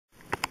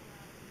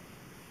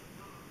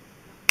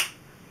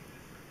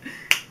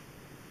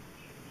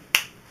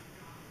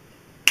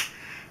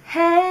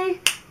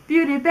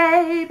beauty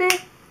baby.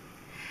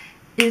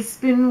 It's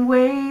been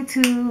way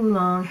too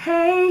long.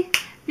 Hey,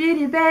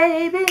 beauty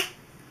baby.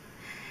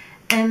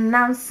 And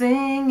I'm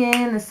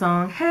singing a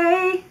song.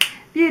 Hey,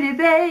 beauty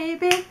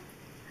baby.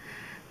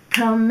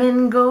 Come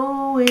and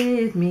go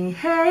with me.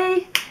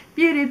 Hey,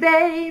 beauty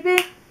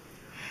baby.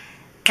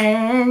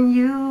 And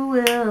you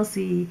will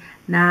see.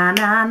 Na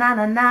na na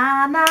na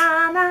na na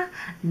na.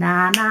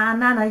 Na na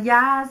na na,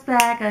 ya's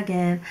back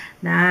again.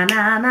 Na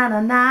na na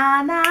na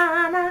na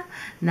na na.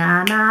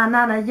 Na na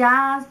na na,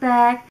 ya's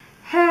back.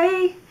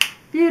 Hey,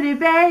 beauty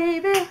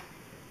baby.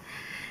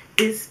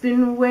 It's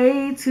been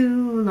way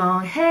too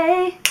long.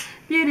 Hey,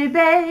 beauty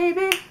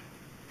baby.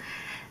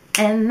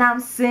 And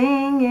I'm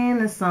singing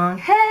a song.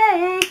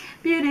 Hey,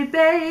 beauty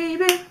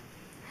baby.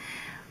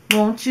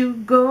 Won't you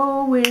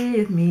go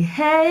with me?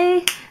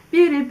 Hey,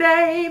 beauty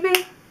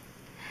baby.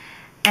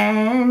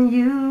 And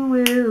you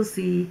will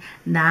see.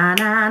 Na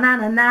na na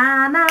na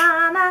na na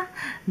na.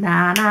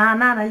 Na na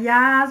na na,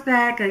 ya's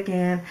back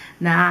again.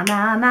 Na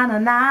na na na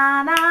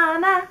na na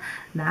na.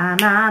 Na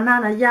na na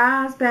na,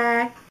 ya's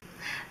back.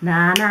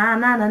 Na na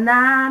na na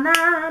na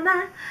na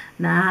na.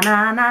 Na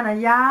na na na,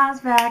 ya's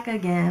back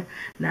again.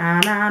 Na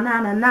na na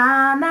na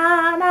na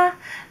na na.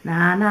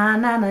 Na na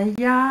na na,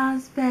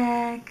 ya's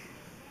back.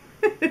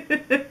 Did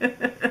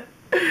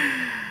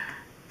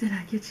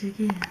I get you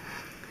again?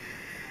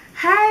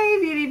 Hey,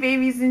 beauty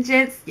babies and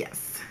gents.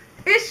 Yes,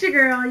 it's your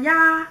girl,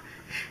 Ya,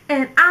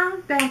 and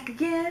I'm back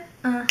again.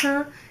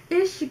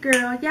 It's your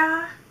girl,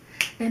 Ya,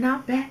 and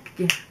I'm back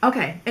again.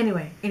 Okay,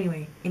 anyway.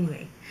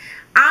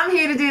 I'm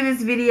here to do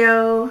this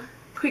video,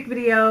 quick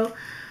video,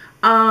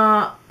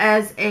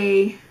 as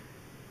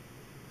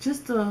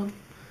just a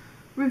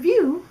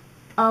review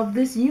of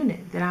this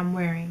unit that I'm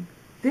wearing.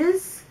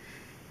 This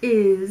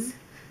is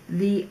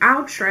the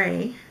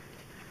Outre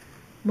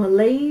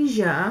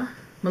Malaysian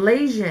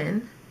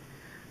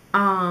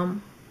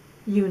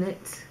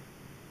unit.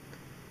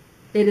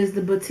 It is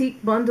the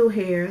boutique bundle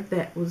hair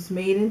that was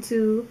made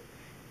into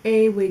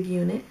a wig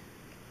unit,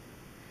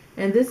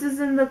 and this is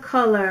in the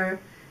color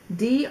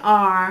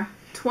DR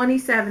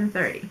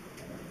 2730.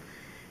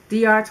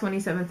 DR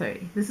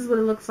 2730. This is what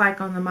it looks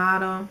like on the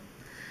model.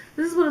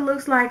 This is what it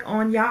looks like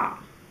on y'all.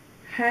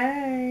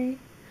 Hey,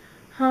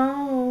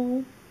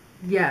 ho,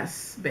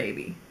 yes,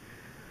 baby.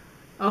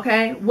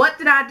 Okay, what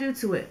did I do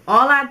to it?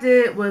 All I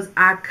did was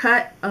I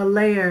cut a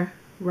layer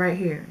right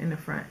here in the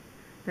front.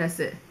 That's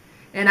it.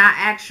 And I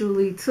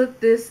actually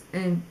took this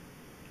and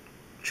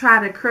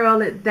tried to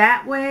curl it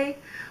that way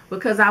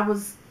because I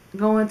was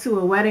going to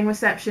a wedding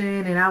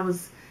reception, and I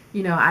was,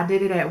 you know, I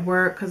did it at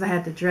work because I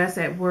had to dress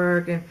at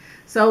work, and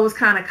so it was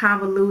kind of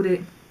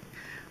convoluted,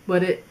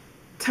 but it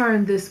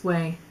turned this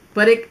way.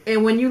 But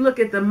and when you look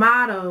at the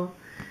model,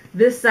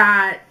 this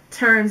side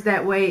turns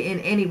that way in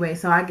anyway,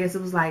 so I guess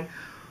it was like,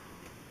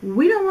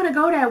 we don't want to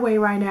go that way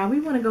right now, we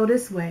want to go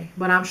this way.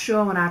 But I'm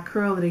sure when I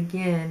curl it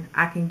again,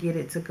 I can get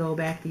it to go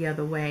back the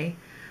other way.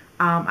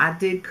 I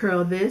did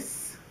curl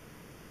this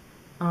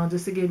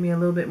just to give me a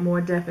little bit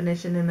more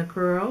definition in the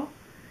curl,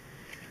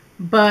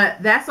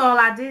 but that's all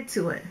I did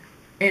to it,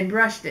 and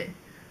brushed it.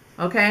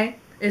 Okay,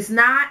 it's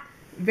not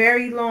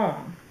very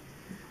long.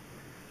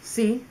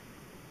 See,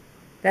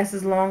 that's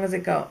as long as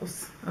it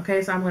goes.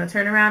 Okay, so I'm going to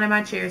turn around in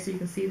my chair so you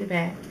can see the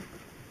back.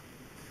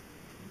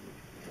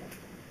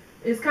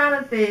 It's kind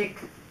of thick,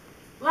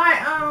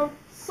 like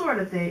sort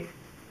of thick.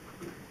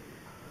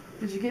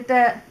 Did you get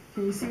that?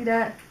 Can you see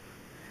that?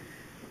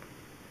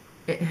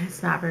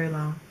 It's not very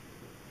long.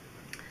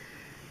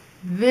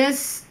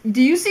 This,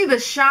 do you see the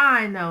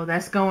shine though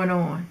that's going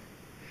on?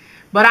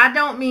 But I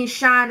don't mean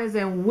shine as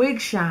in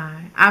wig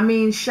shine. I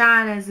mean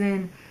shine as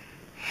in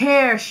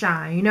hair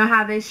shine. You know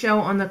how they show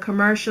on the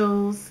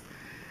commercials,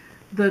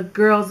 the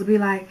girls will be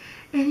like,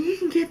 and you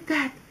can get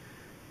that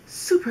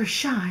super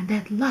shine,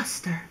 that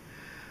luster,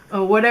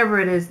 or whatever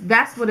it is.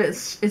 That's what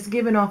it's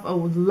giving off, a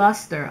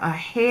luster, a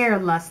hair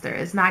luster.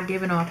 It's not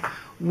giving off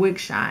wig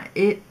shine.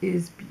 It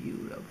is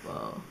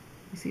beautiful.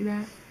 You see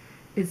that?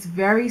 It's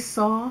very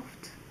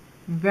soft,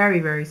 very,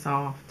 very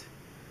soft.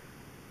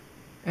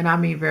 And I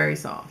mean very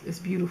soft. It's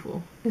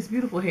beautiful. It's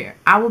beautiful hair.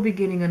 I will be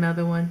getting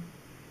another one.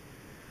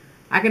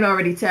 I can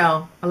already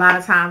tell a lot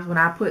of times when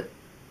I put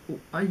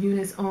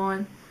units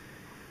on.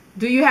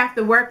 Do you have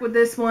to work with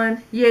this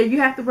one? Yeah,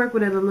 you have to work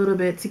with it a little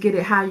bit to get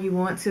it how you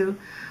want to.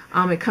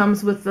 It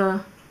comes with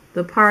the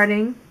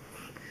parting.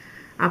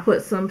 I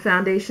put some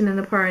foundation in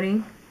the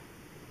parting.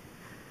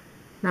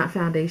 Not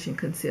foundation,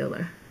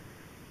 concealer.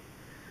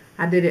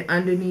 I did it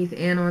underneath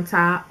and on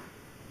top.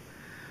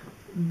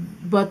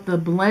 But the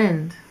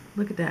blend,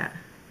 look at that.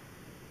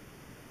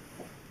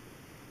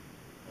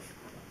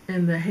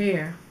 And the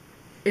hair.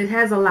 It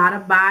has a lot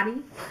of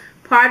body.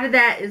 Part of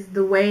that is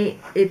the way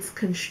it's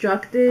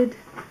constructed,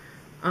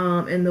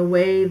 and the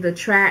way the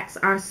tracks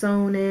are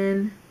sewn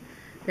in,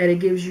 that it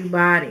gives you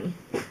body.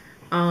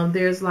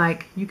 There's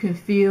like, you can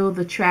feel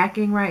the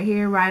tracking right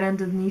here, right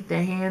underneath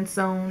the hand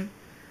sewn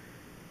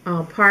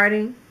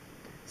parting.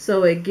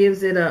 So it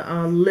gives it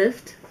a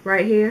lift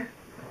right here.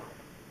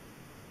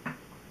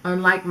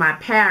 Unlike my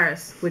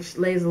Paris, which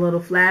lays a little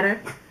flatter.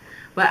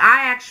 But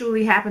I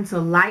actually happen to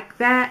like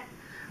that.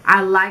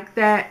 I like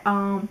that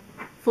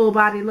full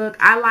body look.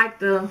 I like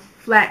the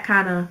flat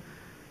kind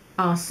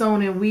of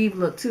sewn and weave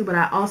look too, but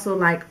I also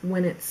like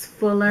when it's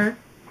fuller.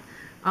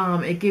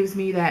 It gives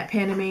me that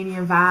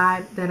Panamanian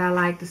vibe that I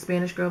like, the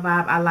Spanish girl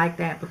vibe. I like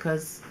that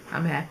because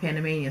I'm half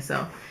Panamanian,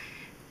 so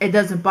it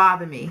doesn't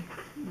bother me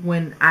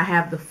when I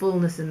have the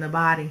fullness in the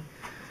body.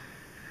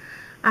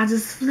 I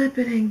just flip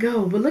it and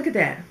go. But look at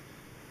that.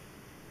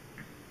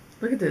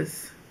 Look at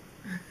this.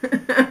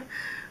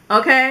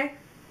 Okay?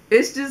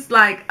 It's just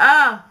like,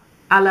 I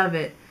love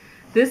it.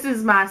 This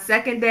is my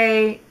second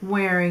day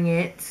wearing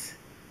it.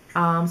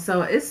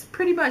 So it's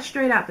pretty much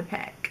straight out the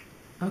pack.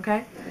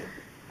 Okay?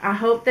 I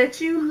hope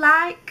that you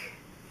like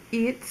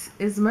it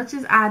as much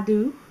as I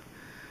do.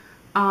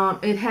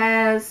 It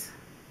has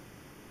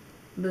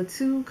the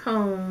 2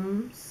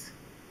 combs.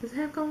 Does it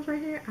have combs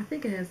right here? I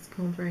think it has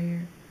combs right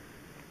here.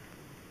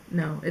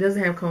 No, it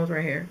doesn't have combs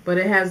right here. But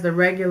it has the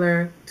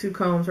regular 2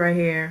 combs right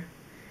here.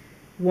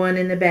 1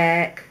 in the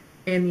back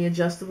and the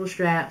adjustable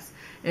straps.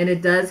 And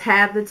it does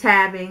have the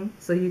tabbing,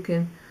 so you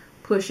can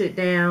push it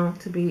down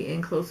to be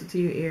in closer to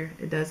your ear.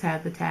 It does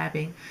have the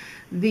tabbing.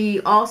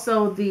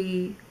 Also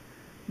the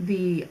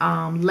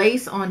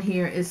lace on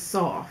here is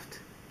soft.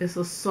 It's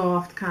a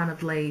soft kind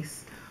of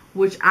lace,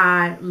 which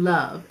I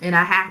love. And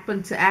I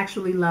happen to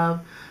actually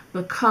love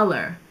the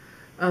color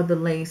of the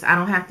lace. I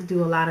don't have to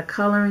do a lot of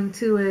coloring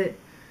to it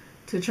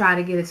to try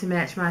to get it to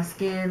match my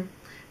skin,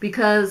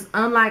 because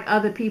unlike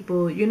other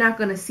people, you're not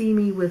going to see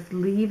me with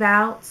leave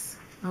outs,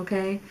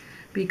 okay,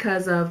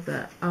 because of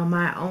the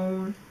my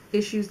own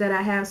issues that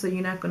I have. So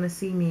you're not going to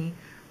see me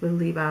with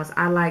leave outs.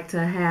 I like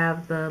to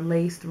have the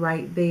lace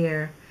right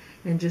there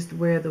and just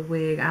wear the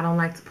wig. I don't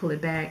like to pull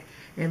it back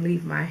and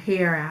leave my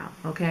hair out,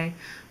 okay?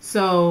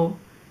 So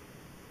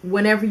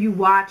whenever you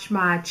watch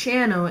my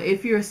channel,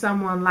 if you're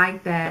someone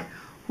like that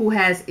who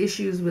has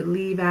issues with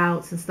leave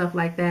outs and stuff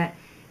like that,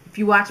 if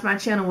you watch my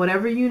channel,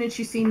 whatever unit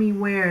you see me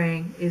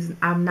wearing,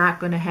 I'm not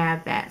going to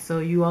have that. So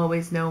you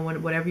always know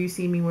whatever you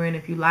see me wearing,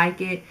 if you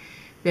like it,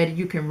 that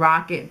you can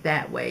rock it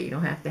that way. You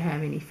don't have to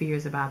have any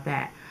fears about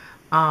that.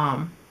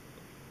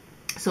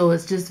 So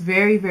it's just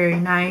very, very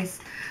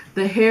nice.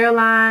 The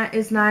hairline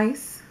is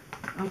nice.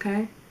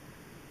 Okay.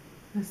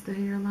 That's the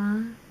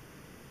hairline.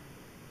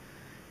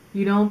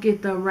 You don't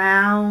get the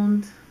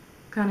round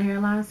kind of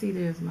hairline. See,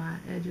 there's my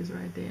edges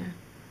right there.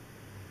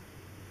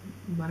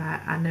 But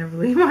I never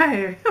leave my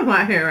hair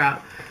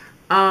out.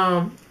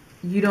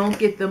 You don't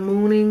get the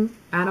mooning.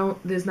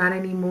 There's not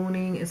any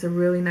mooning. It's a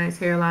really nice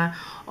hairline.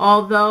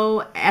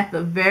 Although at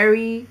the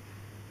very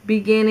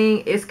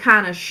beginning it's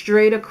kind of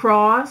straight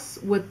across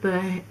with the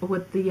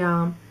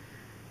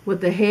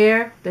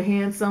hair, the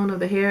hand sewn of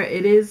the hair,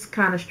 it is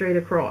kind of straight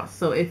across.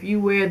 So if you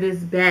wear this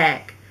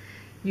back,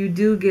 you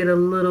do get a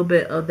little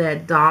bit of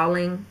that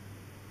dolling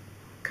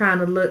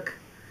kind of look.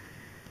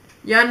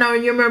 Y'all know,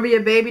 you remember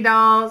your baby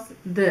dolls,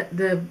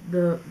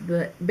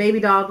 the baby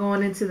doll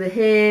going into the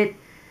head,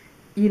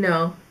 you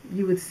know,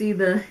 you would see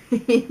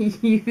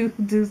you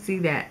do see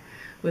that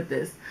with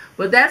this.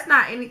 But that's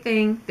not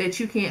anything that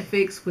you can't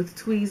fix with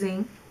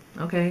tweezing,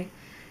 okay?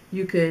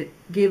 You could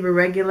give a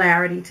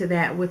regularity to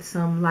that with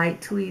some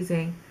light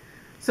tweezing.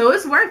 So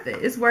it's worth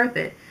it. It's worth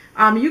it.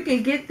 You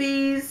can get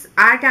these.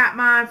 I got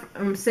mine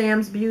from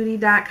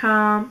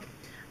samsbeauty.com.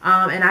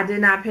 And I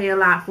did not pay a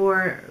lot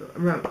for it.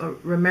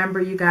 Remember,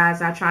 you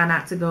guys, I try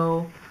not to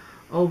go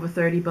over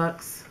 30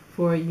 bucks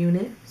for a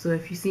unit. So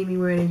if you see me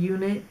wearing a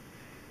unit,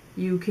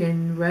 you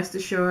can rest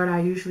assured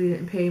I usually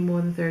didn't pay more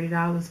than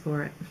 $30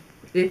 for it.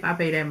 If I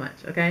pay that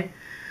much, okay?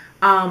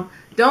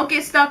 Don't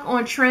get stuck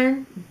on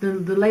trend,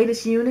 the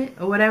latest unit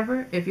or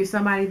whatever. If you're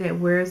somebody that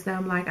wears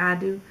them like I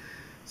do,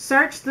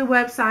 search the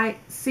website,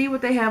 see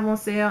what they have on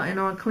sale and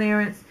on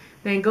clearance.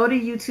 Then go to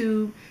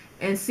YouTube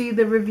and see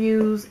the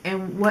reviews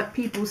and what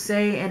people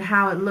say and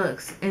how it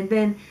looks. And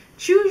then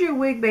choose your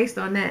wig based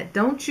on that.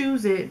 Don't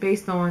choose it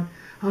based on,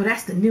 oh,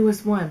 that's the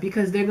newest one,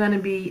 because they're going to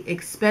be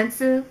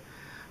expensive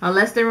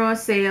unless they're on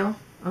sale,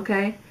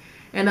 okay?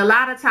 And a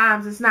lot of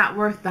times it's not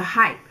worth the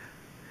hype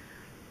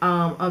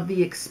of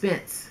the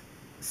expense.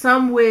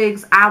 Some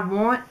wigs I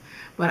want,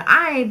 but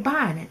I ain't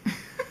buying it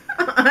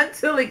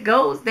until it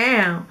goes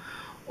down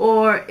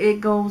or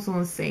it goes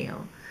on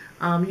sale.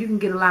 You can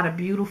get a lot of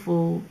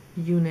beautiful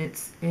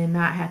units and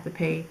not have to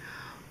pay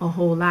a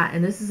whole lot.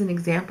 And this is an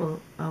example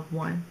of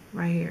one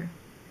right here.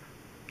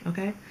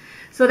 Okay,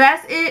 so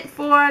that's it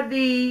for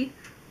the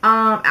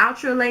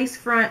Outre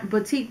Lacefront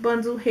Boutique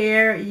Bundle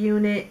Hair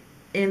Unit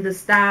in the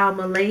style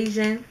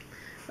Malaysian.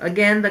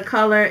 Again, the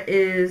color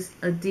is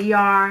a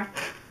DR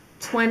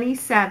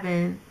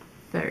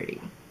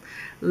 2730.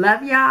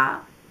 Love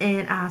y'all,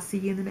 and I'll see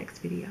you in the next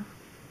video.